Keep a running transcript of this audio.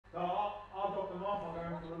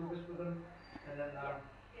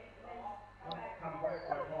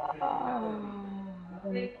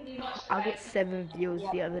I got 7 views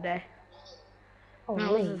the other day. Oh, No, it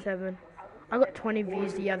really? wasn't 7. I got 20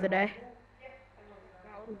 views the other day.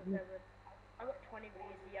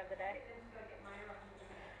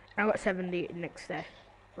 I got 7 the next day.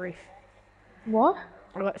 Reef. What?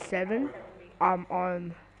 I got 7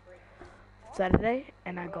 on Saturday,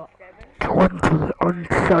 and I got 20 on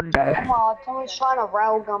Sunday. Come on, someone's trying to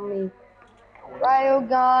railgun me.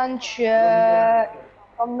 Railgun check.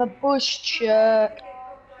 From the bush check.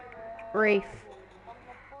 Reef,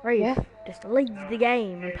 Yeah? just leave the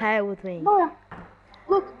game and play with me. No.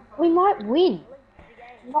 Look, we might win.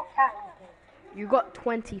 I'm not capping. You got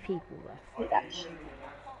 20 people left. That's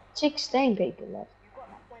 16 people left.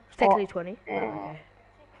 It's technically 20. Yeah.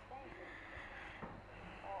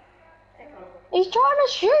 He's trying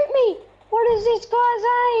to shoot me. What is this guy's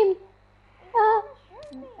aim?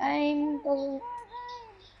 Aim doesn't.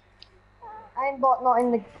 Aimbot not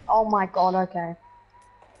in the. Oh my god. Okay.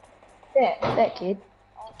 That kid.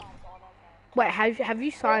 Wait, have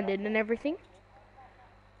you signed in and everything?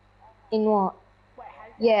 In what?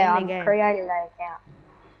 Yeah, In the I game. created that account.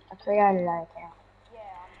 I created that account.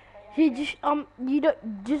 You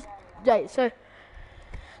don't just wait. So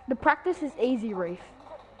the practice is easy, Reef.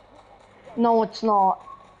 No, it's not.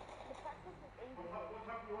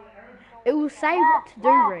 It will say what to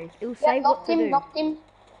do, Reef. It will say what to do. Knocked him.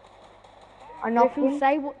 I Reef, knocked it will him.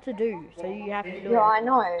 say what to do, so you have to do Yeah, it. I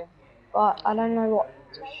know, but I don't know what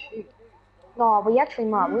to shoot. No, we actually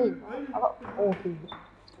might win. I got 4 kills.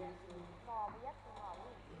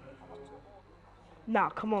 Nah,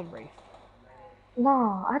 come on, Reef.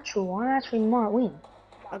 No, I actually might win.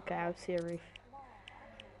 Okay, I'll see you, Reef.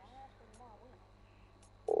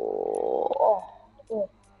 Oh.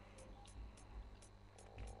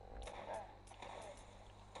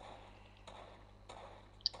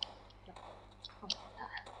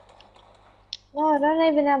 No, I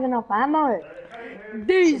don't even have enough ammo.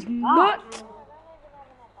 These nuts.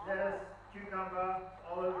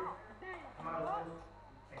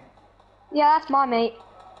 Yeah, that's my mate.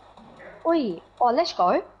 Oi, oh, let's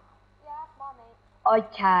go.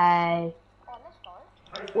 Okay.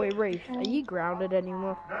 Wait, Reef, are you grounded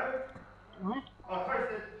anymore? What?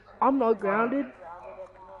 I'm not grounded.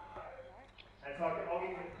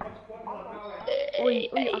 Wait,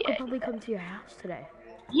 I could probably come to your house today.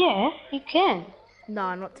 Yeah, you can.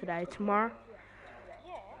 Nah, not today. Tomorrow.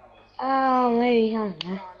 Oh, maybe, I don't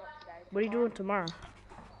know. What are you doing tomorrow?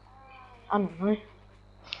 I don't know.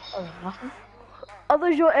 Oh, nothing. Are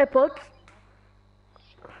those your AirPods?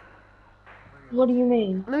 What do you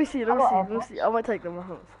mean? Let me see. I might take them off.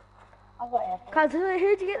 I got AirPods. Cause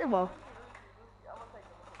who'd you get them off?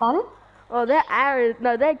 Pardon? Oh, they're Aaron.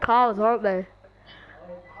 No, they're Carl's, aren't they?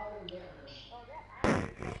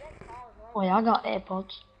 Oh yeah, I got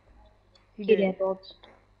AirPods. You Kid do? AirPods.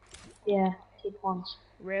 Yeah, kid ones.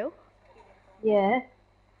 Real? Yeah.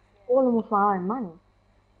 All of them with my own money.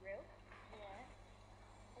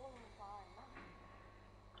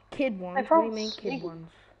 Kid ones? They're What from do you mean kid Sweden.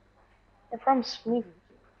 ones? They're from Sweden.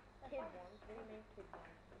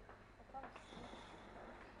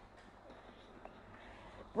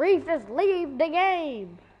 Reef, just leave the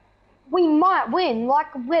game. We might win,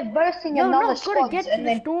 like we're versing You're another not squad. gonna get to and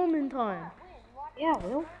the then storm in time. yeah,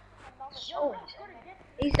 Will. Sure.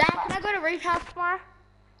 Dad, can I go to Reef's house tomorrow?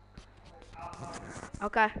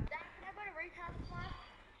 Okay.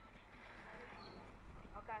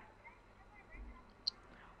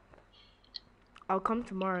 I'll come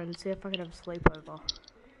tomorrow and see if I can have a sleepover.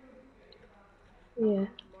 Yeah.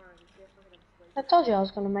 I told you I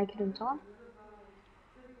was gonna make it in time.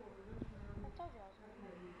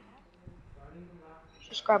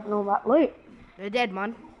 Just grabbing all that loot. They're dead,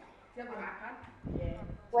 man.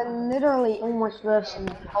 We're literally almost versing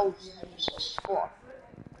the whole squad.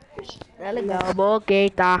 There we go,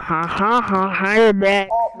 Boquita. Ha ha ha ha.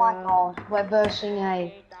 Oh my god, we're versing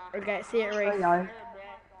a Okay, see it, Reef. trio.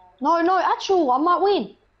 No, actual, I might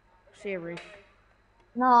win. See it, Reef.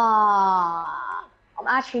 Nah, I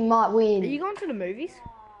actually might Are win. you going to the movies?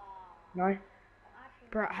 No.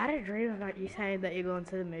 Bro, I had a dream about you saying that you're going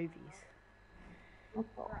to the movies.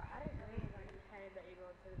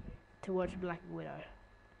 To watch Black Widow.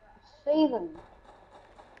 See them.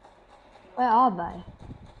 Where are they?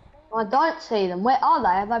 I don't see them. Where are they?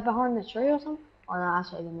 Are they behind the tree or something? Oh no, I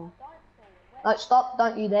see them now. No, stop.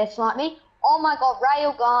 Don't you dare snipe me. Oh my god,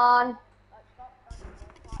 railgun.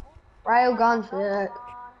 Railgun check.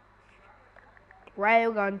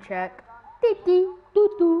 Railgun check. Dee dee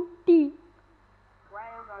doo doo dee.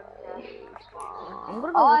 I'm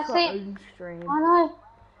gonna go Oh, I watch my see. own stream. I know.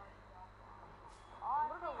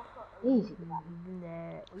 Easy.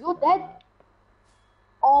 You're dead.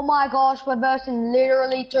 Oh my gosh, we're versing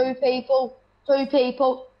literally 2 people. 2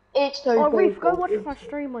 people. It's 2 Oh, people. Reef, go watch my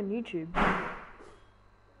stream on YouTube.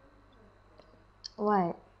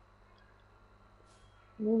 Wait.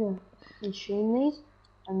 We need to consume these,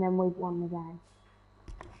 and then we've won the game.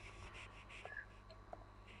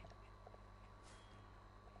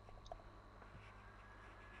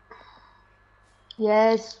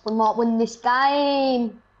 Yes, we might win this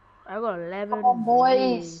game. I got 11. Come on,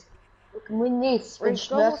 boys. We can win this. We're Reef, just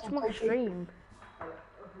go watch versing my 2 stream.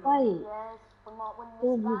 Wait.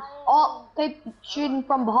 Oh, people shooting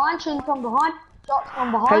from behind, shooting from behind. Shots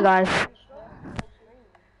from behind. Hey guys.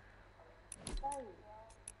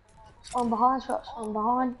 Shots from behind, shots from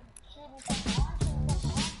behind.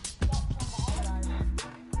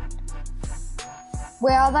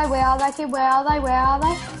 Where are they? Where are they, kid? Where are they? Where are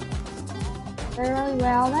they? Where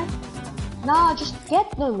are they? No, just get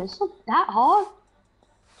them. It's not that hard.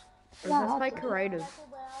 Let's play creative.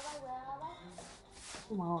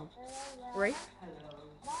 Come on. Reef?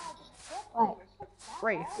 Wait.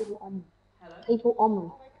 Reef? People on me.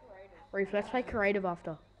 Reef, let's play creative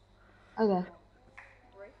after. Okay.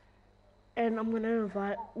 And I'm gonna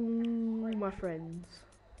invite all my friends.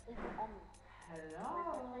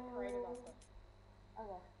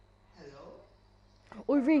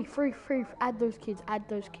 Oh, Reef, add those kids, add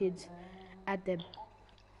them.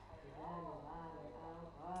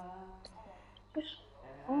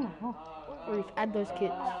 Oh. Reef, add those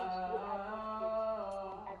kids.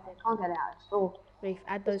 Can't get out. Store. Reef,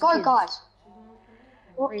 add those Go, kids. guys.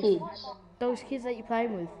 What Reef, kids? those kids that you're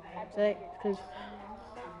playing with. So, because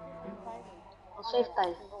I'll see if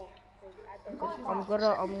they. I'm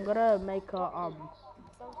gonna make a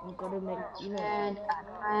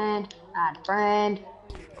Add friend.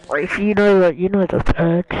 Reef, you know the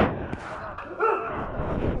purge.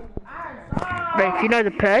 Reef, you know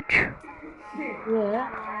the purge? Yeah.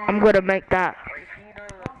 I'm gonna make that.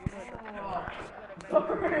 It was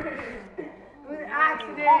an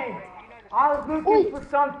accident. I was looking for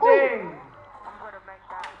something.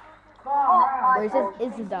 Or is it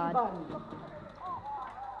Izzadad?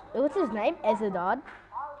 What's his name? Izzadad?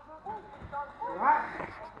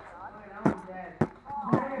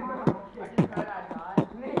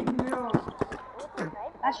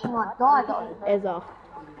 Actually, my guy got it. Ezza.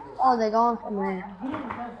 Oh, they're going from there.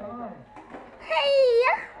 Hey!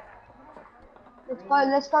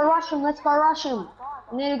 Let's go rush him.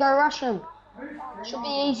 We need to go rush him. Should be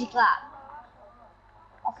easy clap.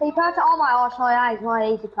 I see person. Oh my gosh, no, that is not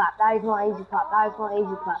easy clap. That is not easy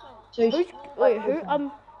clap.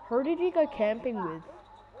 Who did you go camping with?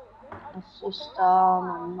 My sister,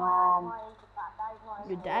 my mom.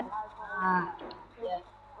 Your dad? Yeah.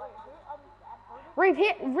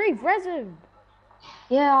 Reef, resume!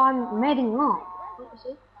 Yeah, I'm meeting up. What is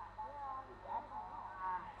it?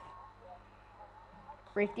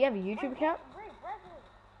 Reef, do you have a YouTube account?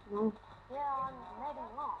 No.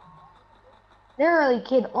 Literally,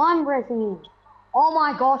 kid, I'm raising him. Oh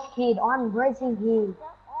my gosh, kid, I'm raising him.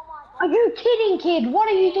 Are you kidding, kid? What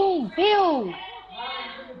are you doing? Bill!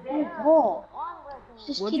 Oh god.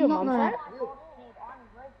 This What'd kid your not mom know say? how to build.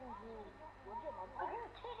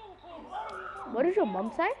 What did your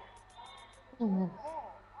mom say? Yeah.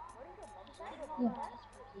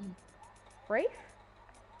 Reef?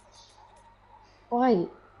 Wait,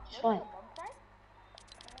 just wait.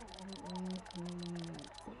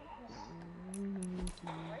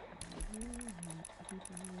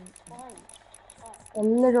 They're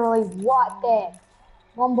literally right there.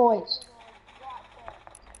 Come on, boys.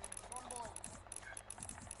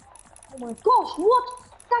 Oh my gosh, what?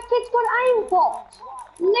 That kid's got aimbot.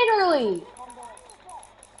 Literally.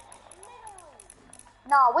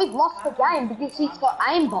 No, we've lost the game because he's got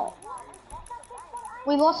aimbot.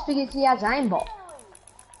 We lost because he has aimbot.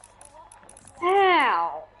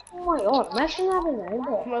 How? Oh my god, imagine having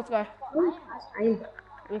aimbot. Come on, let's go. Who has aimbot?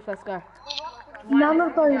 Reef, let's go. None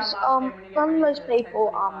of those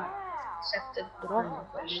people, accepted the friend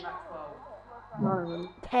request. No.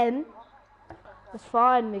 10? It's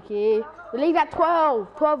fine, Mickey. We leave at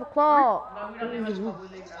 12. 12 o'clock.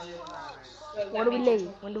 When do we leave?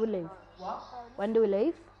 When do we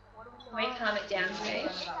leave? Wait, calm it down, okay?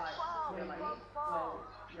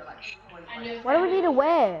 What do we need to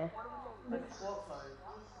wear?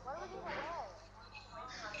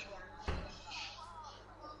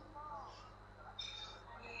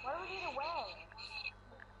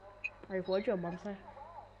 Reef, what'd your mom say?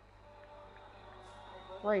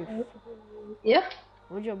 Reef, Yeah?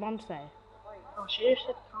 what'd your mom say? Oh, she just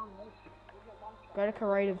said calm down. Go to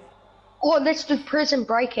creative. Oh, let's do prison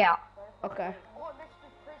breakout. Okay.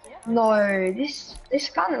 No, this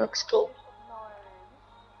kind of looks cool.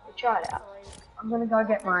 Try it out. I'm gonna go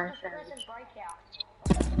get my phone.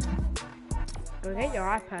 Go get your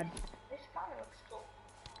iPad.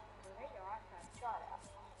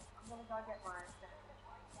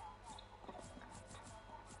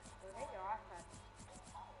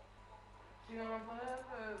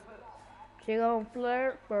 She gon'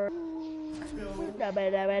 flirt for.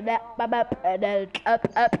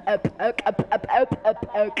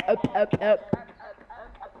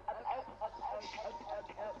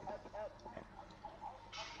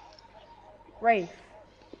 Rafe.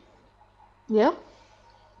 Yeah?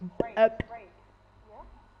 Up.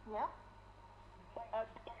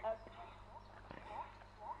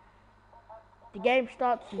 The game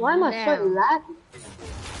starts Why am I so now. laggy?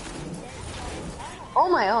 Oh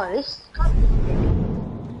my god, this.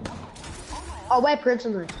 Oh, we're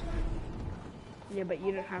prisoners. Yeah, but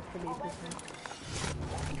you don't have to be prisoner.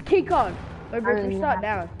 Key card. Wait, Rick, we start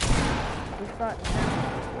now. We start now.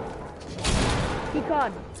 Key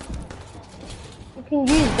card. You can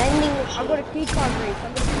use vending machines. I've got a key card, Reese.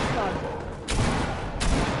 I've got a key card.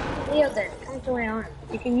 Here then, come to my arm.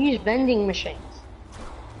 You can use vending machines.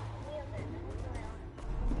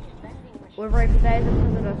 We're right, stay as a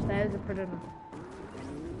prisoner. Stay as a prisoner.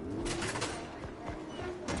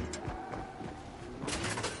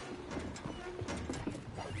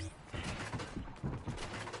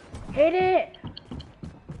 Hit it!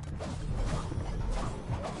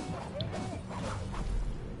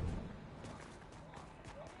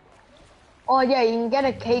 Oh yeah, you can get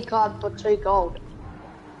a key card for 2 gold.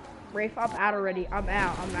 Rafe, I'm out already. I'm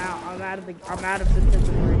out of the prison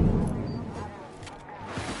already.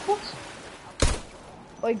 What?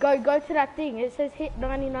 Wait, go to that thing. It says hit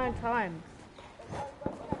 99 times.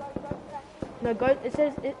 No, go. It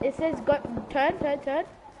says go. Turn.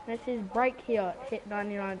 And it says break here. Hit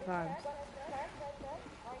 99 times.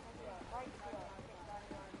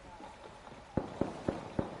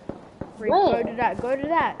 Reef, Where? Go to that.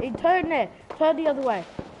 Turn there. Turn the other way.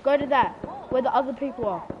 Go to that. Where the other people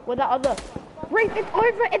are. Where the other. Reef, it's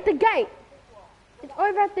over at the gate. It's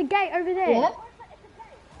over at the gate over there. Yeah?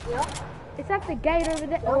 Yeah? It's at the gate over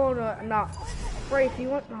there. Oh no. Reef, you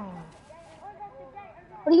want? No.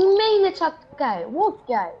 What do you mean it's at the gate? What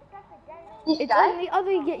gate? This It's gate? on the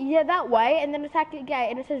other gate. Yeah, that way, and then it's at the gate,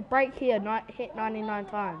 and it says break here. Hit 99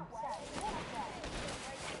 times.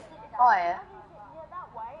 Oh yeah.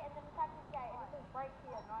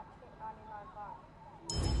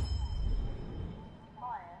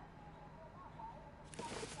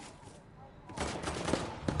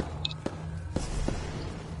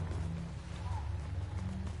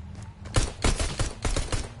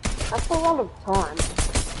 That's a lot of time.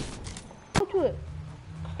 Go to it.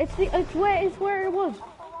 It's where it was.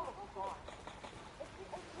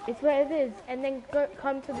 It's where it is, and then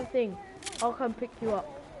come to the thing. I'll come pick you up.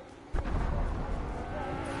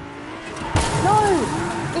 No!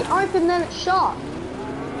 It opened then it shut.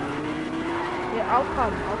 Yeah, I'll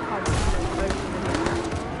come.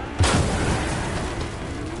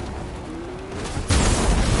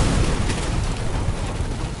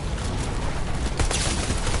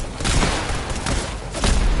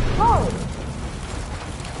 Oh!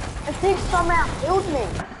 And this somehow killed me.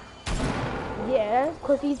 Yeah,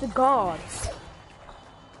 because he's a god.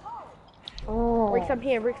 Oh. Rix, I'm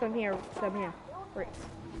here. Rix, I'm here. I'm here.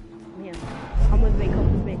 Come with me.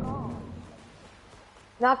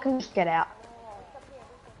 Now I can just get out.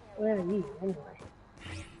 Where are you anyway?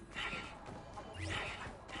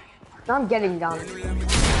 Now I'm getting done.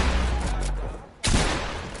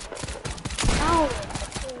 Ow!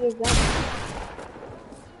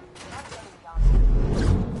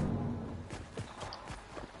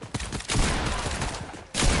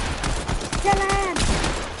 Dylan!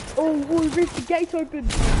 Oh, Rix, the gate's open.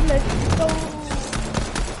 Let's go.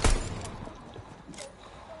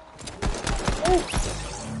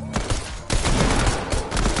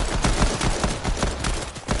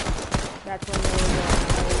 That's when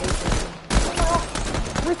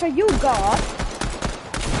Rick, are you God?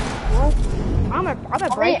 What? I'm a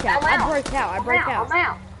breakout. I break out. I'm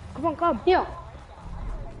out. Come. Here.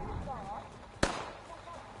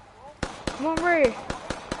 Come on, Rick.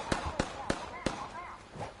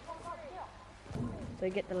 So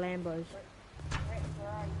get the Lambos.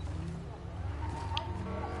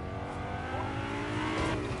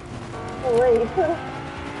 Oh, wait.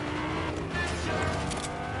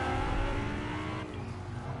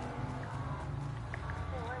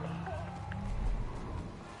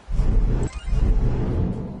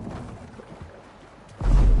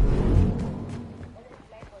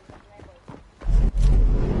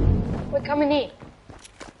 Wait, come in here.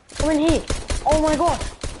 Come in here. Oh my god.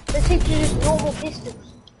 Let's hit you just normal pistols.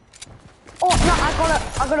 no,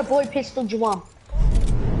 I got a blue pistol, Juwan.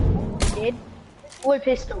 Did? Blue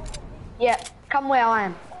pistol. Yeah, come where I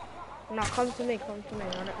am. No, come to me, come to me.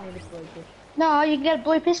 I don't need a blue pistol. No, you can get a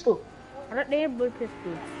blue pistol. I don't need a blue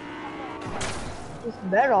pistol. It's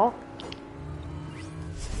better.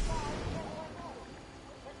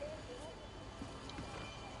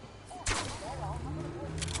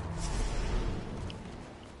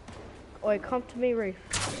 Oi, come to me, Reef.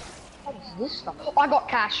 What is this stuff? Oh, I got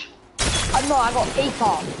cash. No, I got key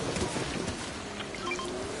card.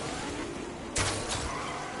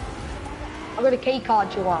 I got a key card,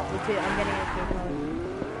 Juwan. Me too, I'm getting a key card.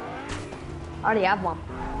 I already have one.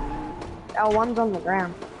 Oh, one's on the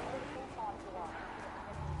ground.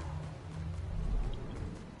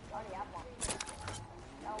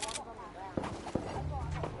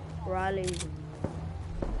 Riley.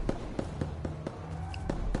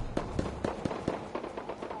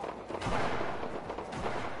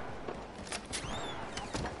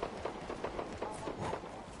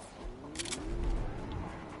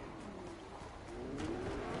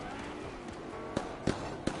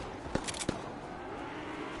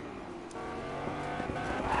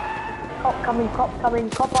 Cop coming,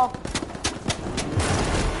 copper.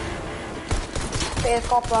 There's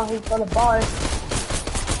copper, he's got a bow.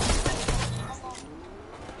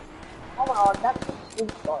 Oh my god, that's a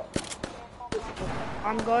sweet bow.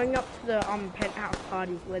 I'm going up to the penthouse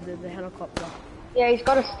party where there's a helicopter. Yeah, he's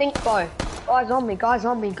got a stink bow. Guys on me, guys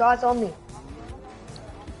on me, guys on me.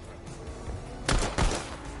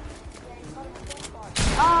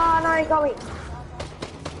 Ah, no, he got me.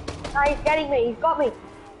 No, he's getting me, he's got me.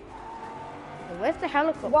 Where's the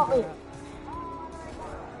helicopter? He got me.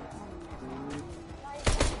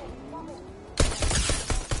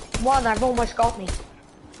 One, I've almost got me.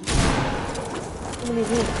 Look at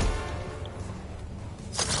him.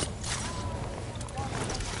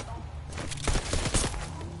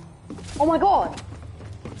 Oh my god!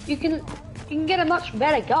 You can get a much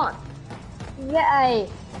better gun. You can get a...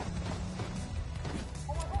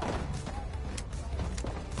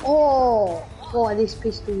 Oh, boy, this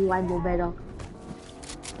pistol is way more better.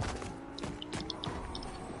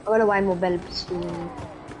 I got a way more better pistol than you.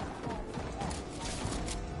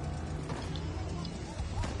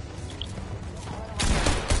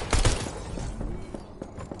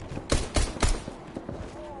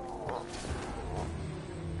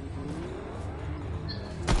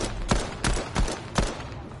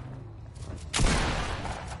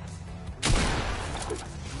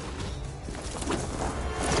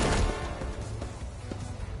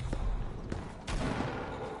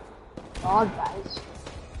 God, guys.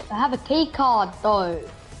 I have a key card though.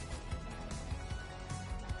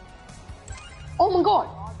 Oh my god!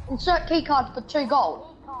 Insert key card for 2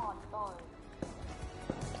 gold.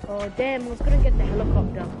 Oh damn, I was gonna get the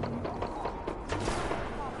helicopter.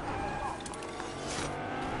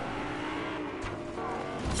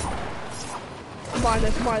 Come on,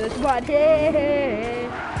 let's run. Hey!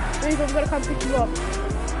 Reef, I'm gonna come pick you up.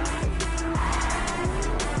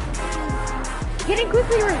 Get in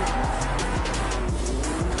quickly, Reef!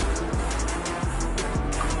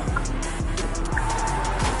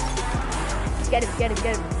 Get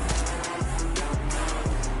him.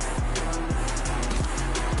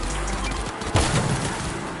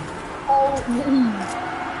 Oh,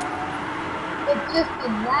 it just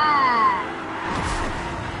did that.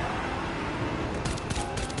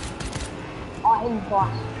 Oh, him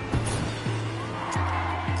twice.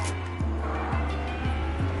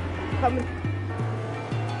 Coming.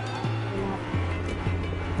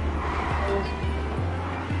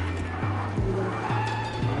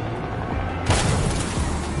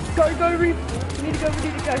 Go, Reef. We need to go.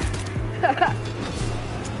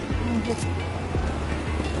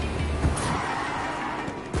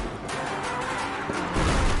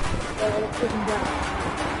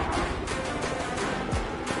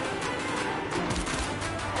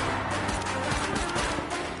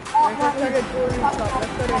 Let's go to jewelry shop.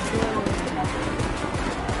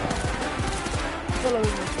 Follow me.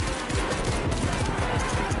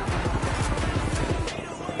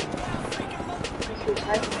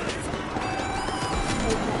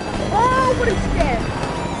 Oh, what a step!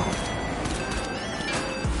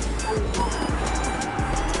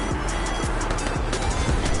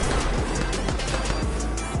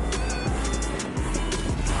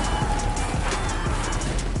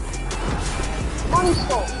 Money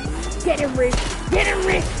store. Get him, Rick!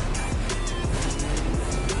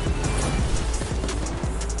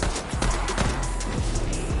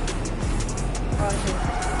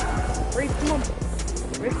 Rick, come on.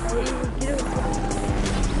 Rick, get him.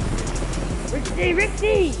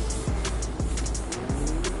 Rixie!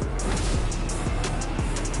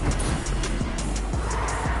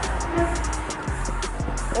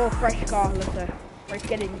 Oh, fresh car, let's go. Right,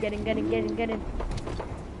 get in.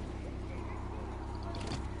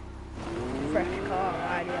 Fresh car,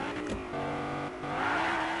 right here.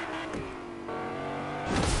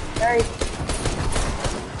 Very.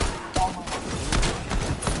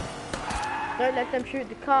 Don't let them shoot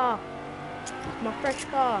the car. It's my fresh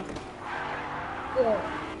car. Yeah.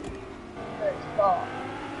 Fresh car.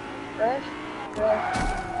 Fresh.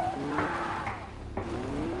 Sorry.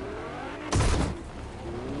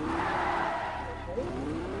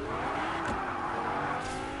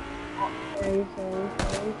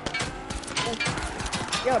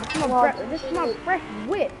 Yo, this is my fresh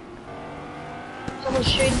whip. Someone's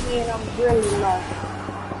shooting me and I'm really low.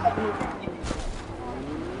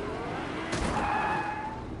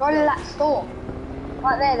 Go to that store.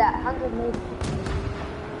 Right there, that 100 meters.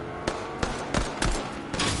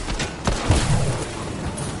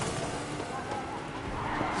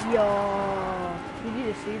 Yo, did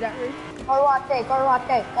you just see that, Reese? Go right there.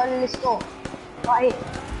 Go to this store. Right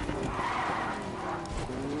here.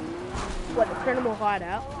 What, the criminal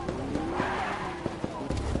hideout?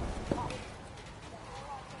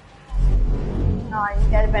 No, you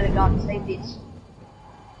get a better gun. Save this.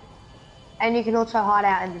 And you can also hide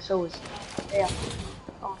out in the sewers. Yeah.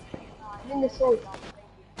 Oh. I'm in the sewers.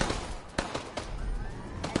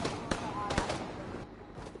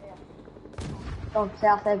 Go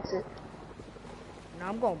south exit. No,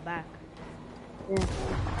 I'm going back. Yeah.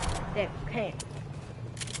 Damn, okay.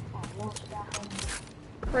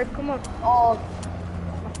 Fred, come on. Oh,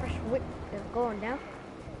 My fresh whip is going down.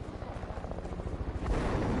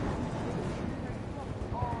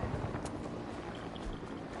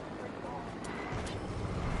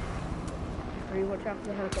 Hurry, watch out for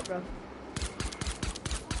the helicopter.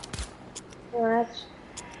 yeah, that's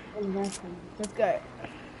nothing. Let's go.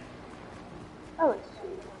 Oh, it's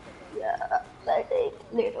yeah, like a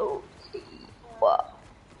little sea. Wow.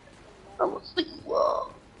 I'm a sea.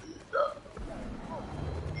 Wow.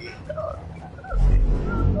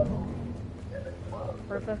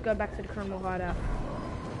 First, let's go back to the criminal hideout.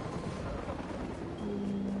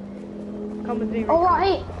 Come with me, Oh, Rico.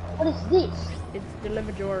 right. What is this? It's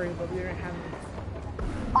delivered jewelry, but we don't have it.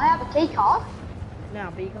 I have a key card.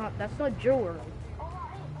 No, but you can't. That's not jewelry.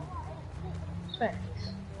 Thanks.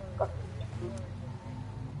 Got it.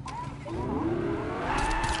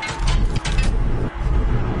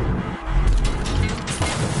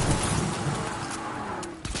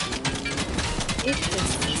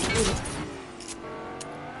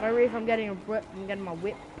 Right, Reef, I'm getting a whip. I'm getting my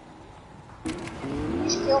whip.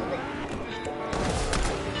 You killed me.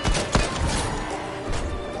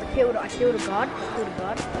 I killed a god.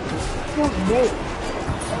 Killed me.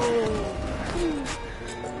 Oh.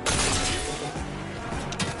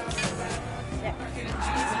 Yeah.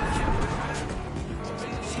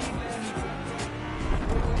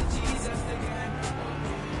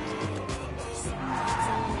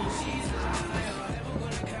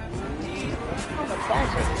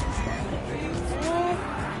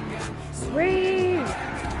 Reef!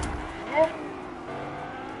 Yeah.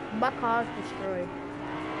 My car's destroyed.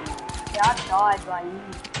 Yeah, I died by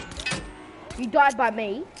you. You died by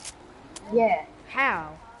me? Yeah.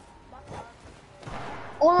 How?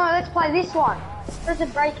 Oh no, let's play this one. Prison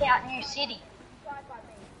Breakout New City.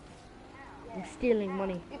 I'm stealing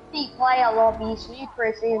money. 50 player lobbies, new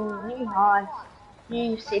prison, new hives,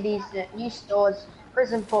 new cities, new stores,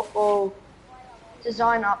 prison football,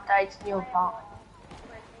 design updates, new apartment.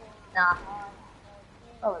 Nah.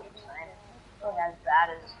 Probably the same. Probably as bad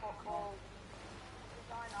as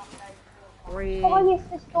Reef. oh yes,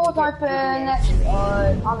 this door's open. Let's go.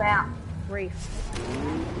 I'm out. Reef.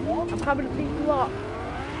 I'm coming to pick you up.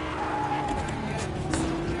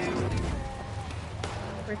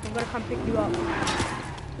 Reef, I'm gonna come pick you up.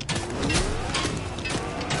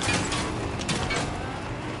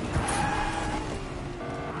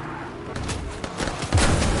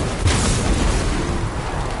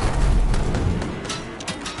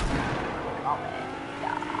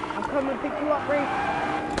 I'm coming to pick you up, Reef.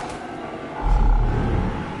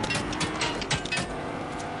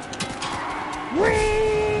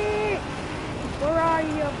 Reef! Where are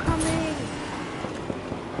you? I'm coming.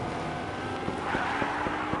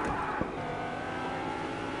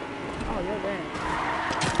 Oh, you're there.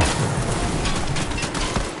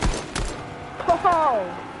 Oh!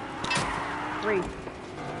 Reef.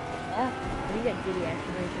 Yeah. Can you get giddy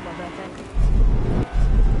actually for my birthday?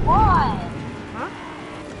 Why? Huh?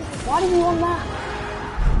 Why do you want that?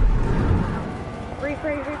 Reef,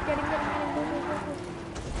 get him.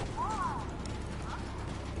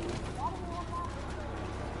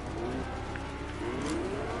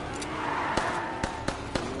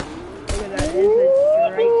 that is a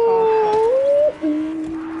straight car.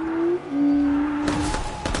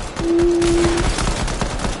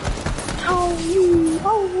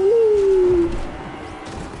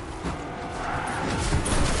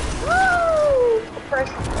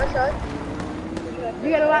 You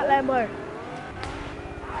got a lot, Lambo.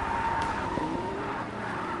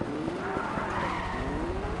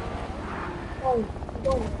 Oh!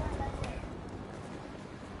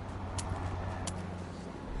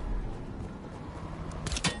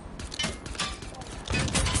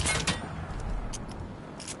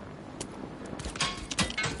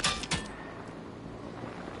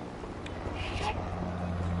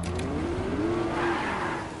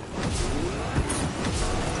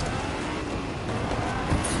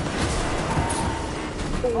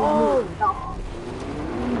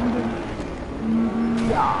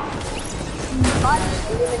 Yeah. I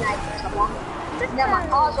just eliminated someone. Now my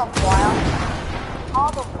car's on fire.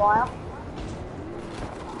 Car's on fire.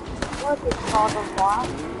 What is this car's on fire?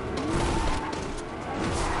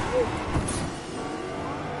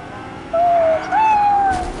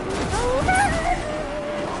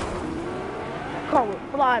 Car will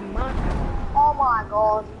fly, man. Oh my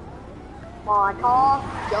god. My car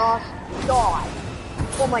just died.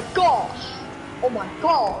 Oh my gosh. Oh my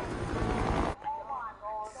god.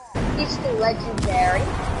 It's still legendary.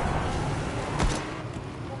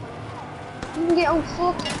 You can get all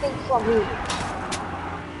sorts of things from here.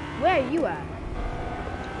 Where are you at?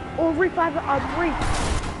 Oh, Reef, I have Reef,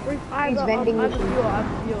 I have a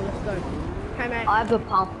fuel, let's go. Hey, mate. I have a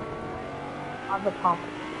pump.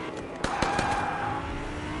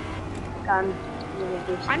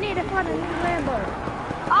 I need to find a new Lambo.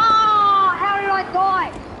 Ah, how did I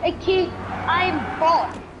die? A kid, I'm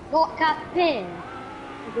bot, not Captain.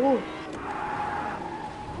 Ooh.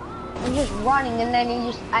 I'm just running and then he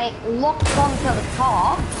just locks onto the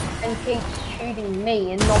car and keeps shooting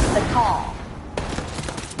me and not the car.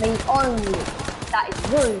 Me only. That is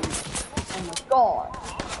rude. Oh my god.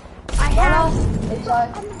 I'm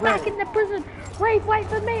back in the prison. Wait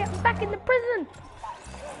for me. I'm back in the prison.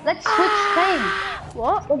 Let's switch teams.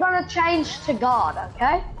 What? We're gonna change to guard,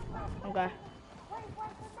 okay? Okay.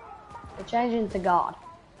 We're changing to guard.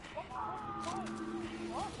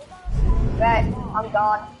 Okay, I'm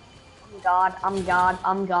guard. I'm guard.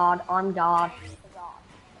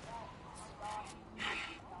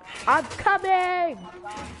 I'm coming.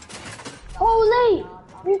 Holy!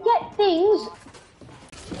 You get things.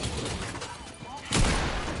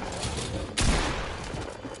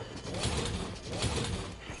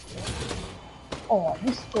 Oh,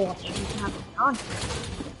 this score should have done.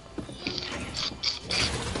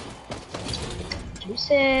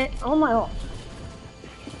 Juice it. Oh my god.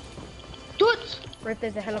 Toots! Right,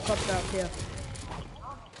 there's a helicopter up here.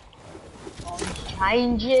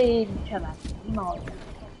 Changing to the mode.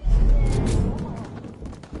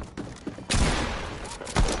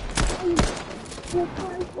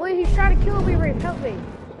 Wait, he's trying to kill me, Reef. Help me.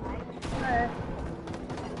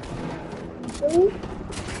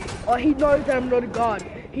 Oh, he knows that I'm not a god.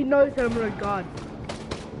 He knows that I'm not a god.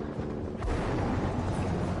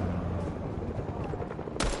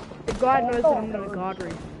 The god knows that I'm not a god,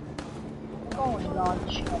 Reef.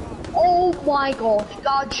 Oh my gosh,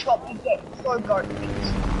 guard shot, you get so garbage.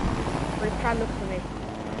 Reef, try and look for me.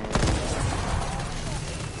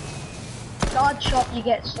 Guard shot, you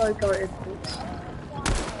get so garbage.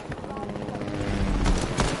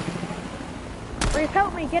 Reef,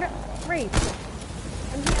 help me, get it. Reef.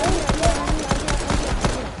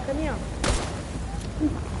 Come here.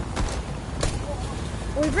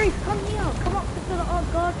 Wait, Reef, come here. Come up to the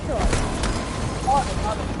guard shot.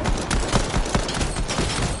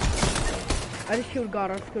 I just killed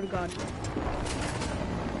God.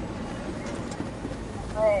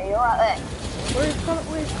 Hey, you're right there. Where's come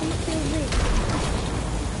kill me?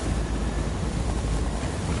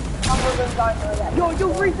 Some of them don't know that. Yo,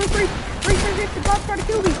 Reef, the God's trying to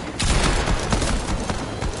kill me.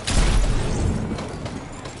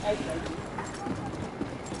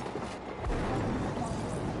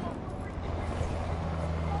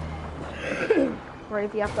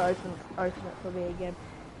 Reef, you have to open it for me again.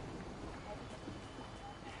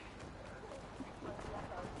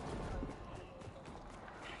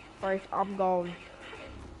 Reef, I'm gone.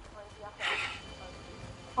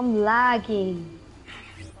 I'm lagging.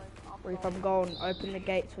 Reef, I'm gone. Open the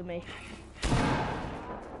gates for me.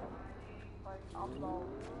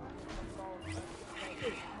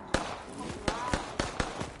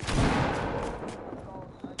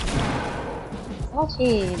 What's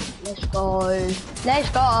in? Let's go.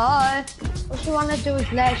 What you wanna do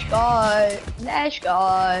is let's go.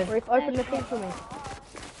 Reef, open the thing for me.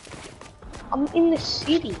 I'm in the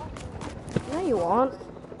city. No, you aren't.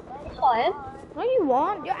 Yes, I am. No, you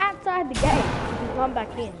aren't. You're outside the gate. You can come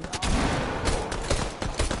back in.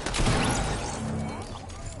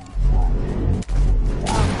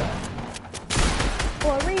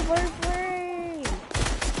 Oh, reverse free!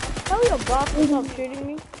 Tell your boss to stop shooting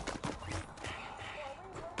me.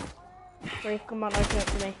 Reef, come on, open it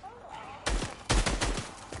for me.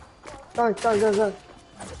 Go, go, go, go.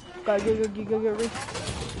 Go, Reef.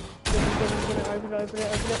 Get it, open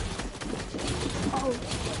it. Oh.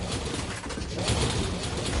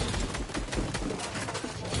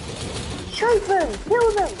 Shoot them!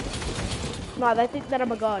 Kill them! No, they think that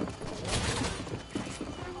I'm a god.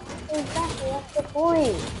 Exactly, that's the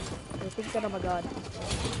point. They think that I'm a god.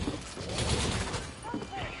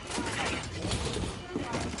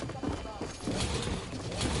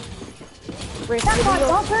 Reef, That guy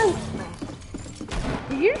got him!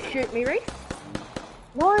 did you shoot me, Reef?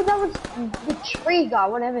 No, that was the tree guy,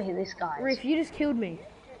 whatever this guy is. Reef, you just killed me.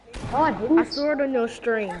 No, I didn't. I saw it on your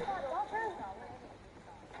stream.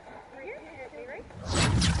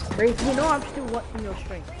 Reef, you know I'm still watching your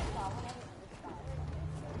stream.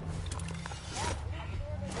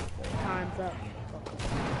 Time's up.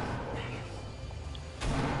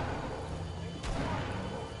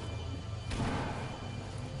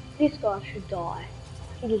 This guy should die.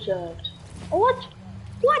 He deserved. What?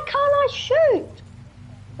 Why can't I shoot?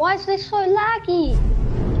 Why is this so laggy?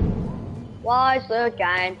 Why is the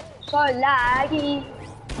game so laggy?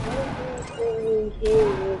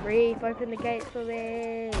 Reef, open the gates for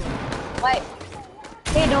me. Wait.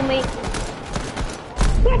 Hit on me.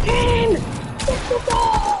 Get him! Get the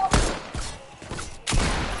ball!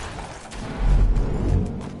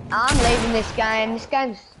 I'm leaving this game. This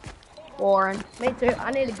game's boring. Me too.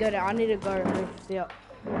 I need to go there. I need to go. Yeah.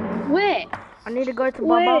 Where? I need to go to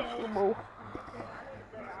Where? my basketball.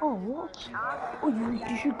 Oh, what? Oh,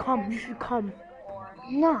 you should come. You should come.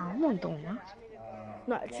 No, I'm not doing that.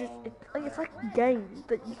 No, it's like a game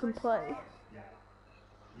that you can play.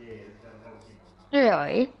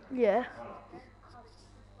 Really? Yeah.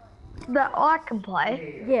 That I can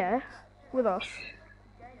play? Yeah. With us.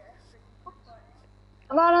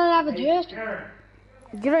 But I don't have a jersey.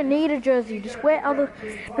 You don't need a jersey. Just wear other.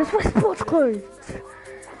 Just wear sports clothes.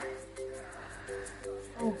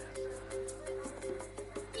 Oh.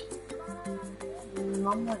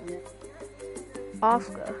 I'm not yet.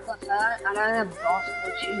 Ask her. I don't have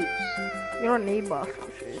basketball shoes. You don't need basketball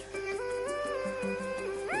shoes.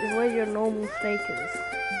 Just wear your normal sneakers.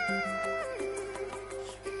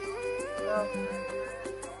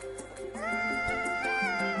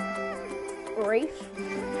 Reef?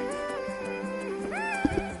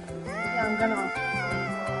 Yeah, I'm gonna.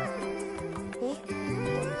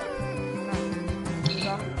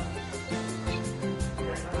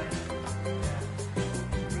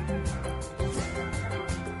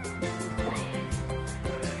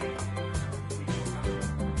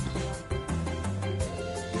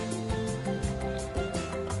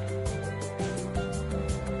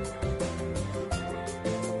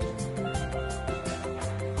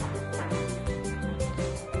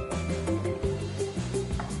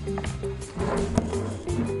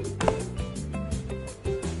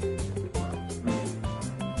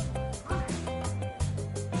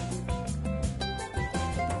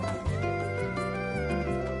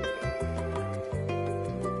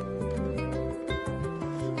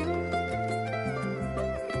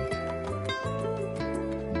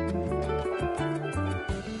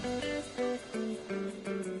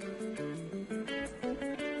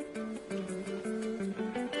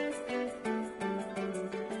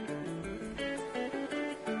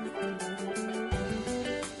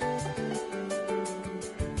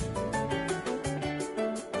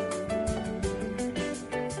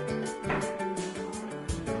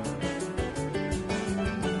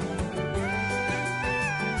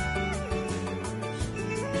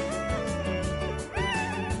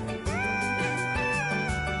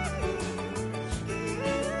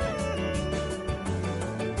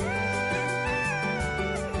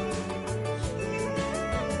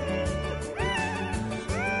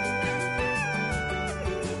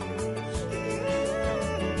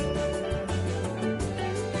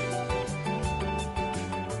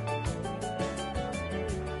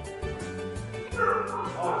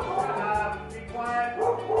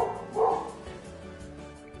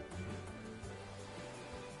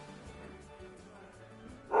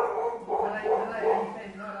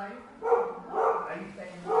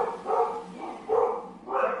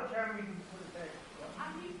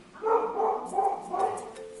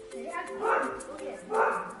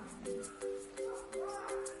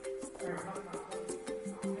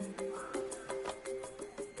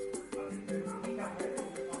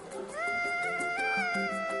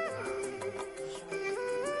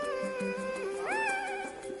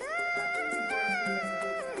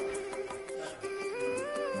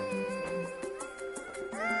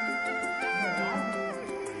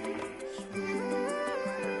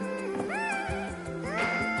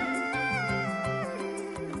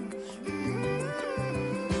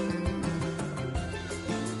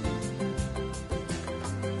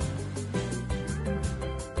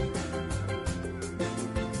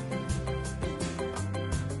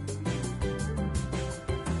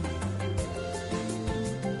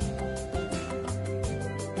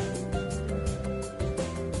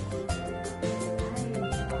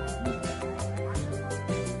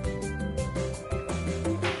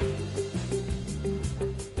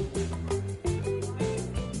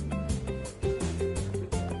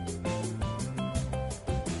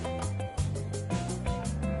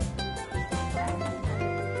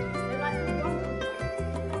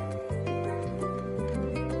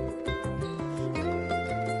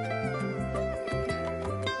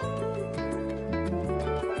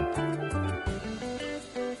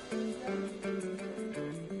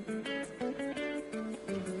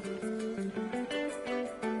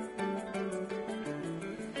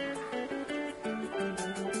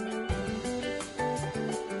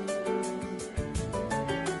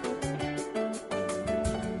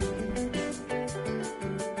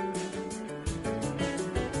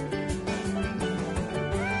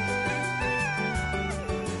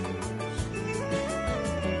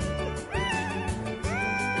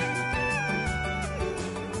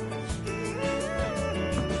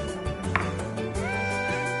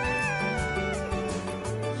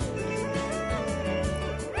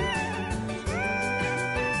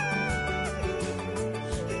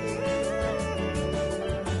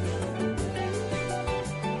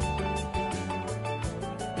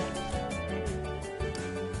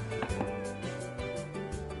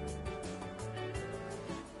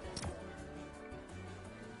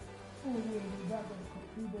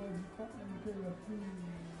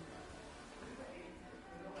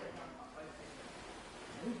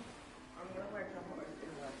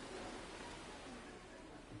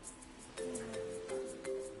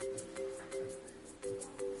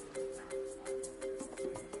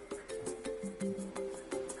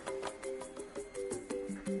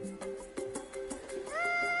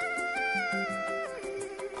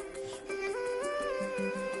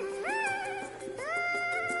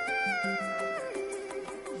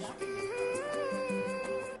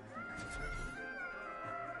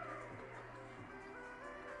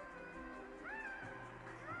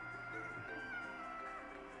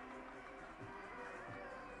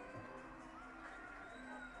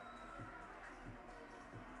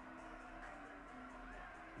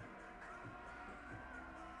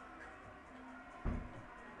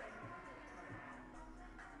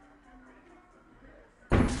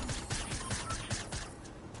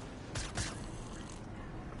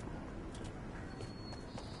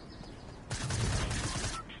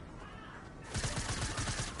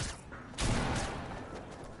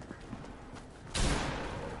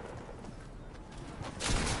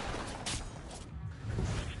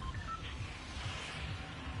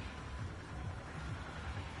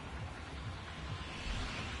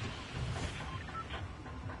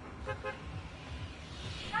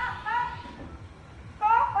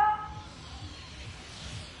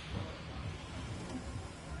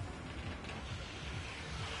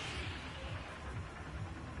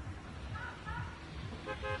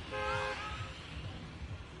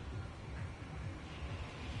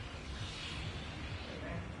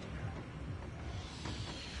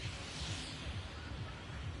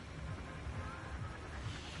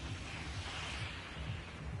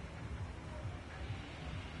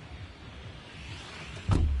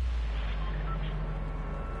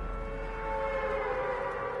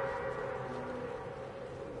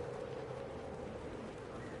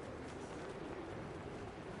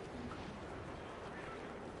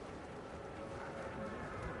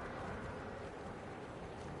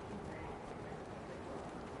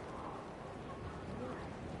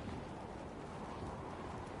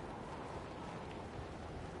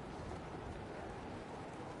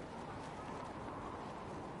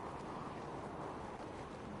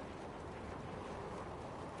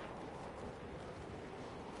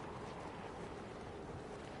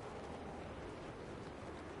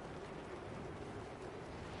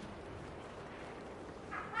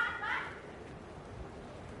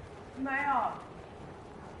 Mayor,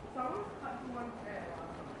 someone's cut someone's hair.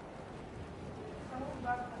 Someone's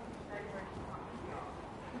left on the stage where she's cutting hair.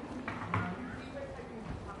 She was taking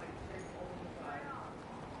cut like straight over the side.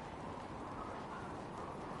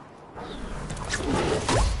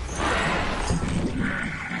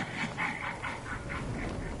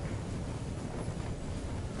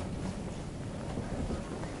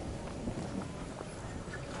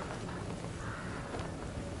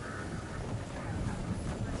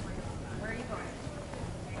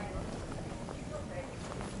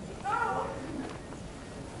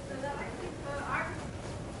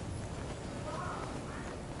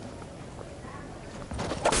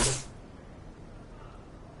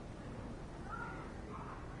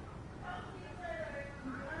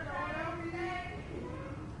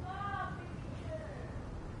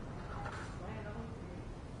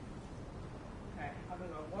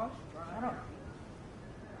 Wash, right up.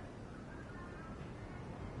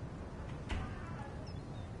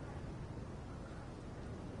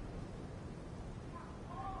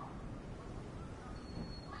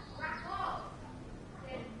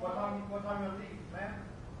 What time you leave, man?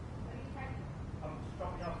 I'm just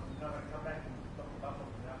dropping off. I'm gonna come back and drop the bus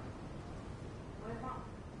off now. Where's mom?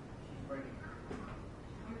 She's ready.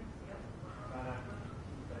 No.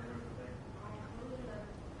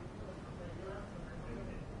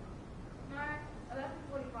 No,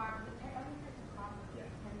 11:45. Yeah.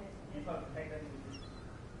 You're supposed to take that to the...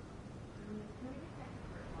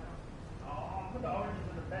 Oh, put the oranges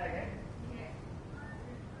in the bag, eh?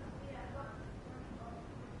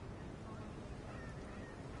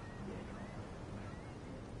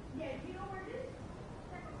 Yeah, do you know where it is?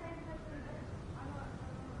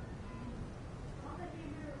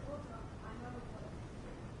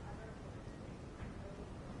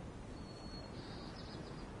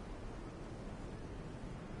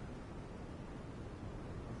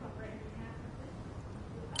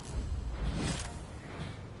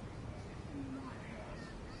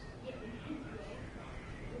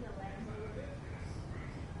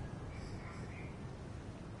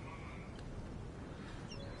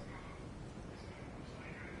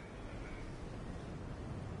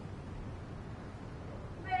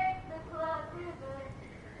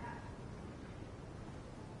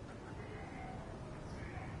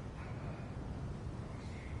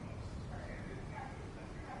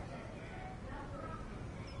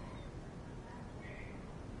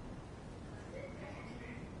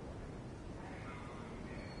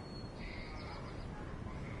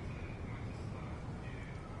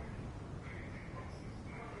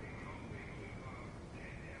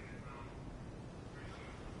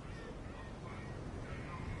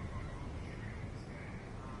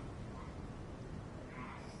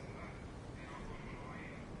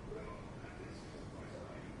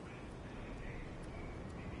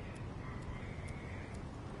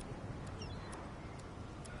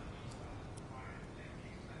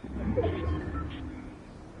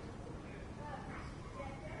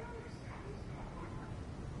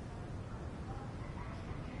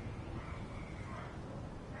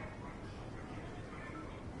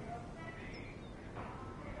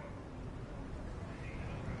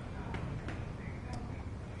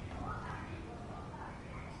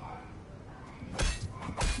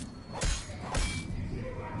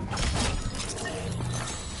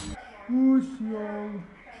 Yo.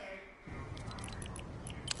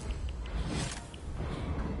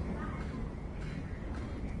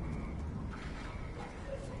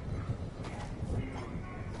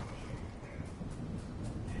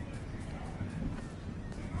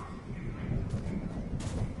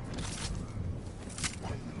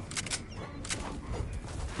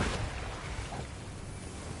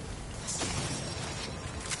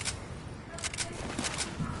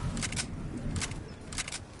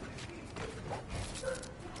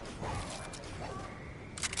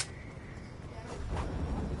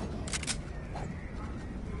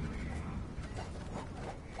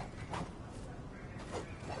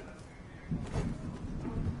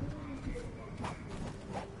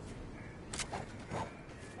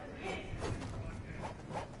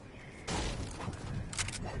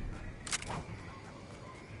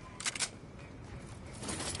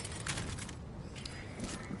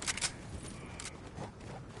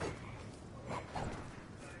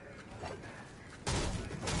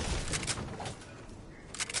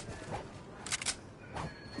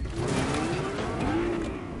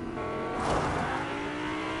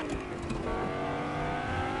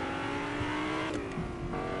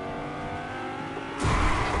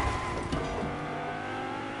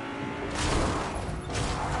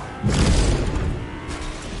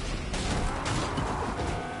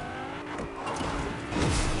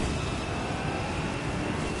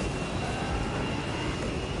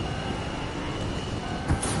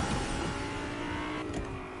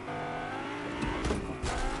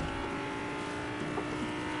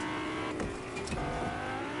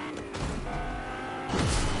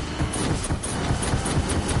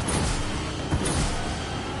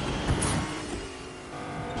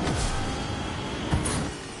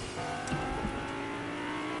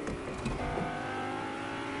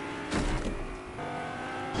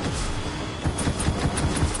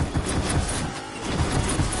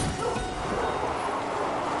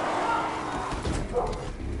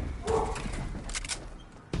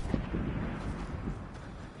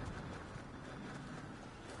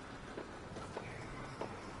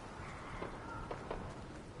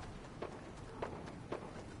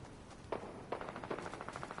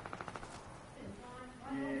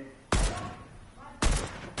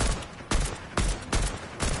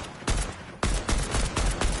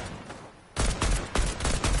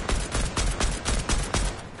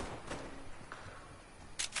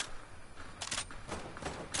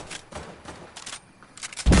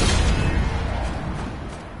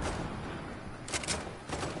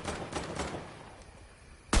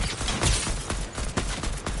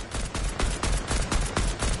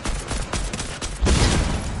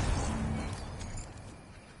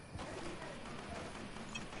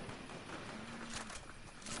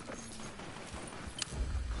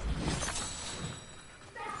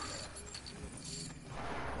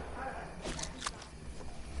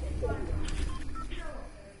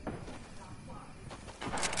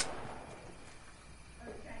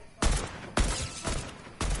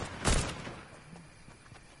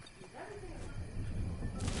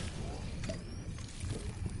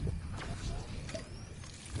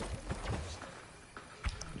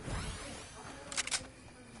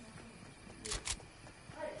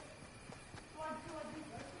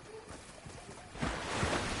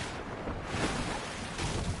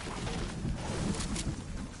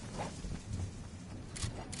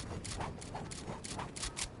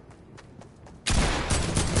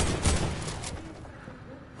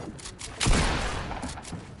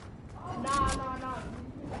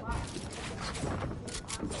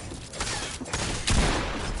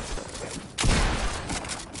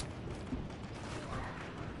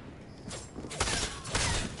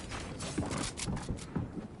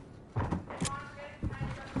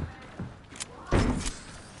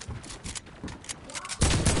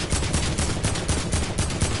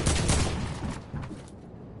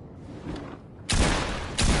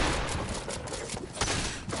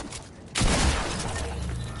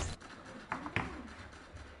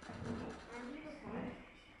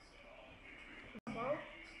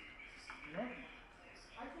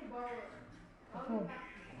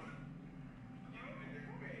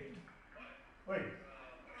 Wait.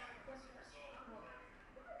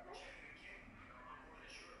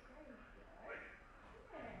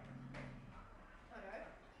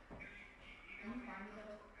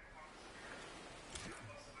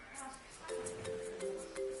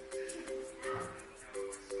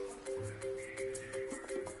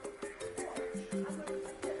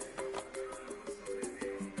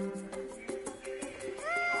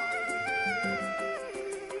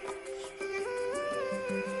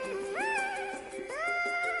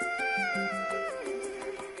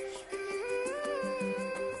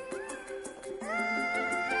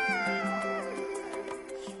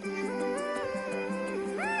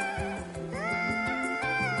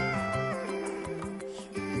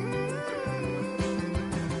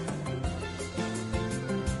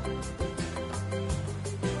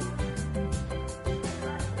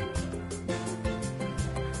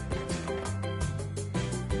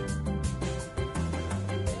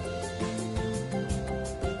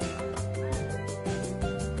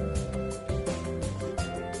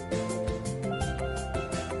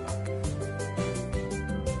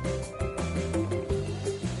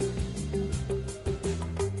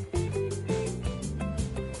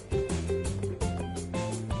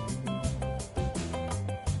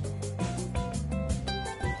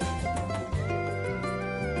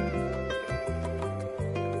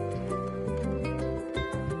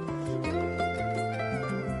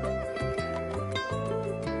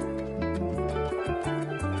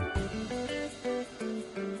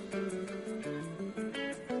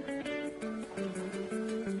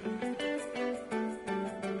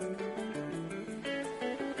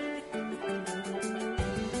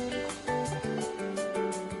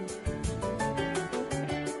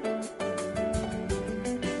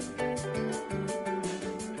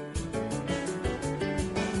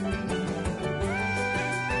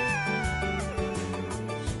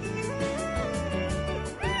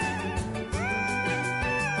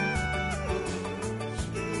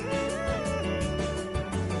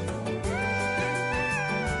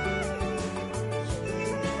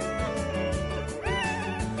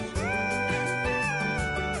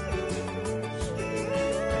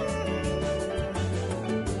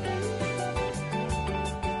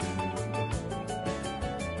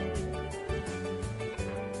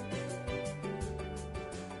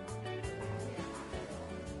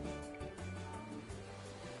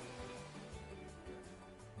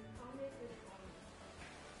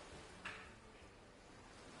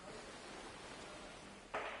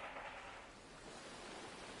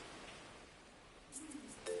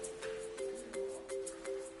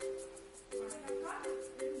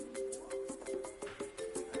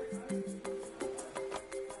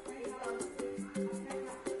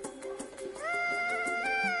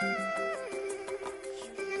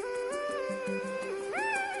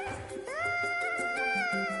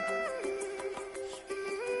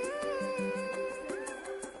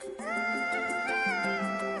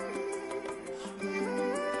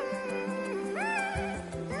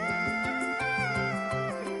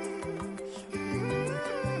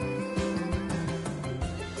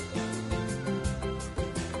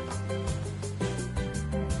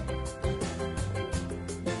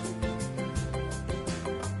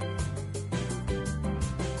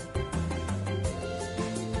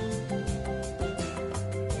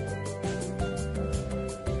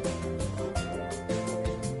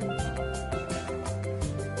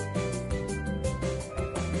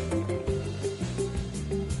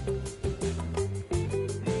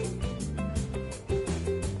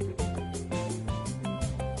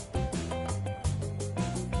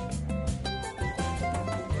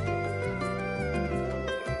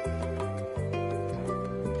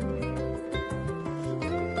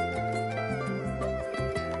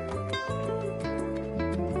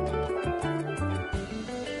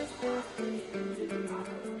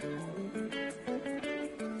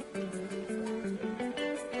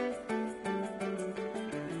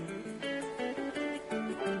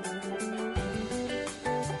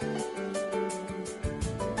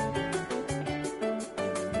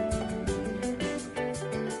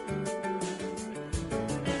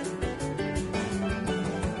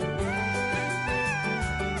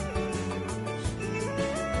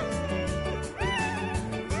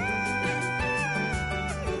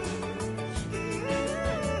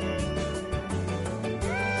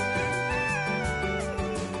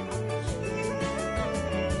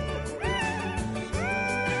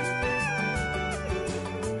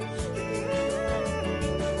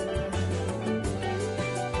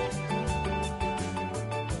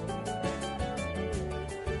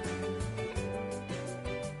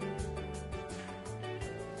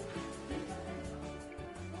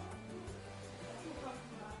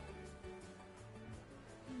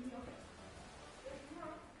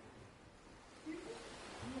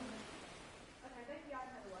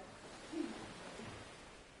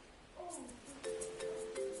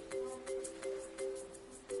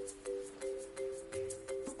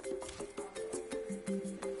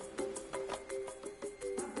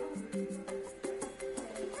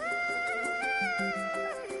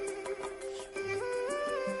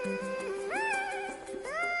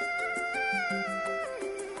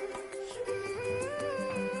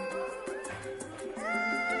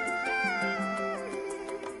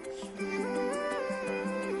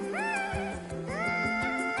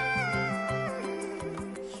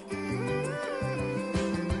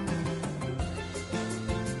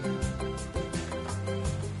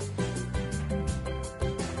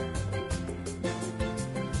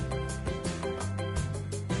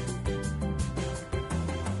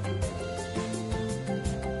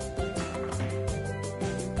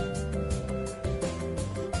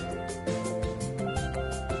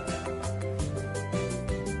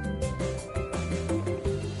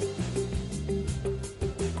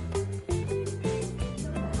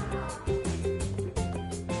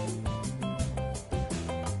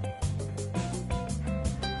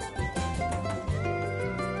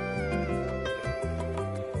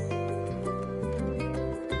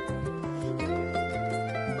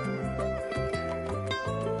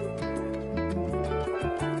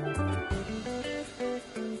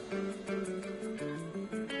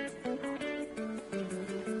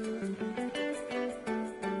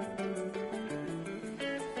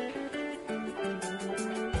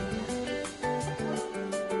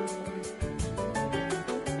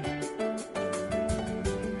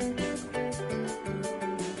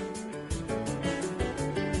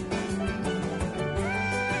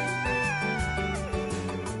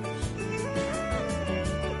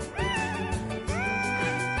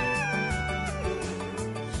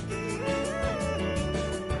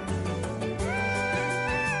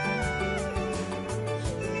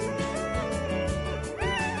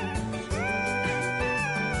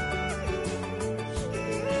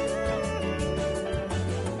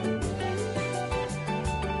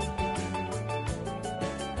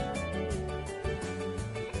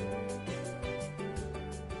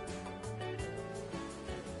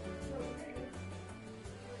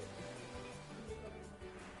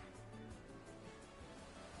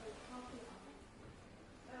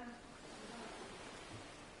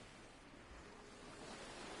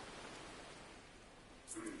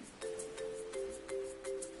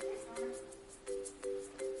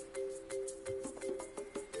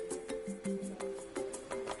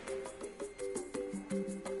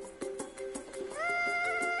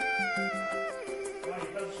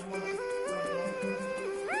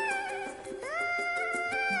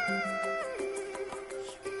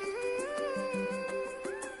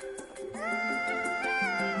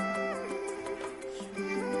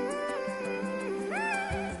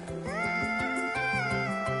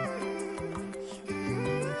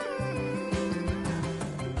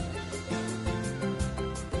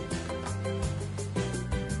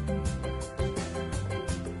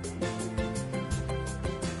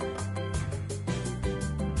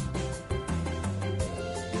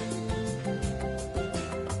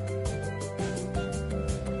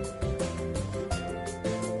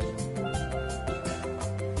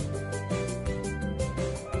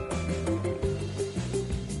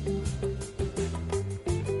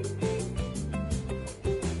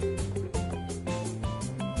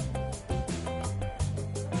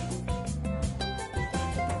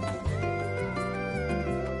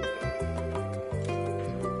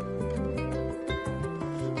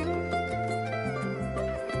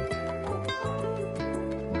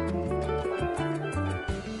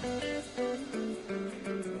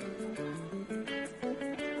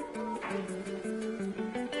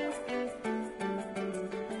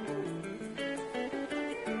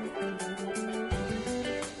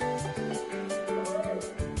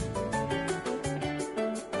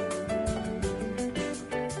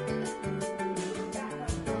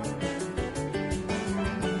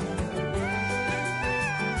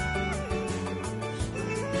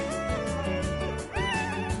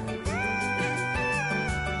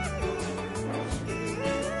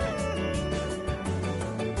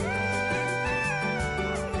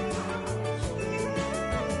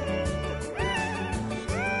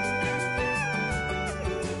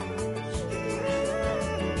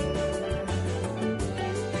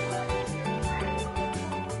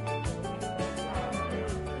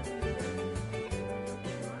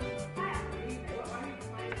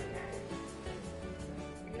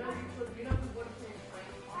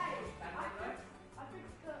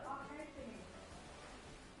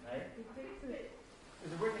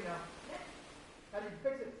 Is it working now? How did you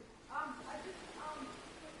fix it? I just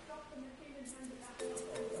switched off the machine and turned it back on.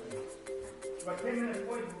 About 10 minutes,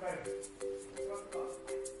 boys, we'll go.